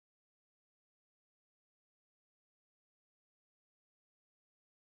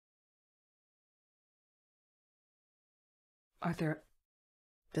Arthur,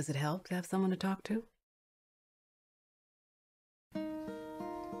 does it help to have someone to talk to?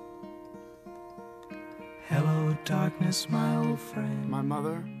 Hello, darkness, my old friend. My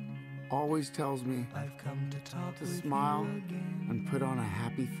mother always tells me I've come to talk to with smile you again, and put on a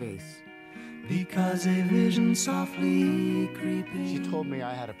happy face. because a vision softly creeping She told me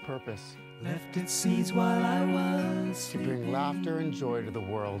I had a purpose left its seeds while I was to bring laughter and joy to the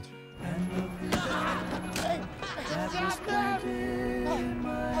world. and the vision that was planted in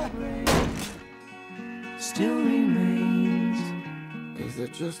my brain still remains Is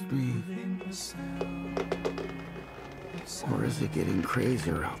it just me, within the sound. or is it getting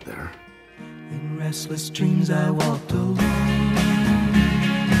crazier out there? In restless dreams I walked alone,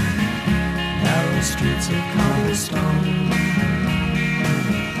 narrow streets of cobblestone,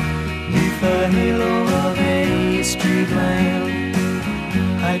 neath the halo of a street lamp.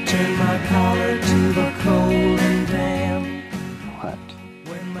 I turned my collar to the cold and damp. What?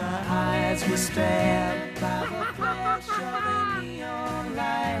 When my eyes were stabbed by the flash of a neon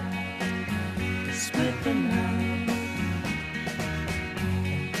light, it split the night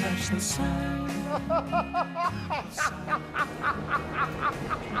and touched the sound.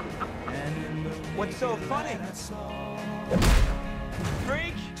 What's so funny?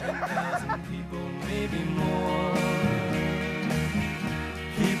 Freak! 10,000 people, maybe more.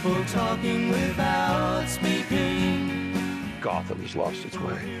 People talking without speaking, Gotham's lost its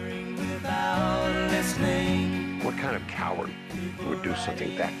way. hearing without listening. What kind of coward would do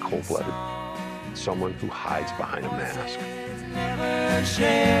something that cold-blooded? Someone who hides behind a mask. Never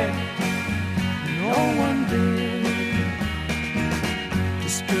shared, no one did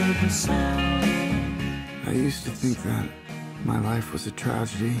disturb the sound. I used to think that my life was a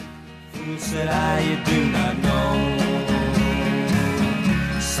tragedy, Who said you do not know?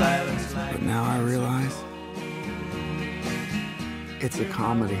 Silence like but now I realize it's a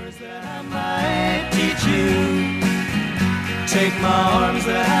comedy. that I might teach you. Take my arms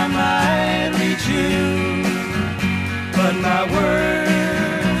that I might reach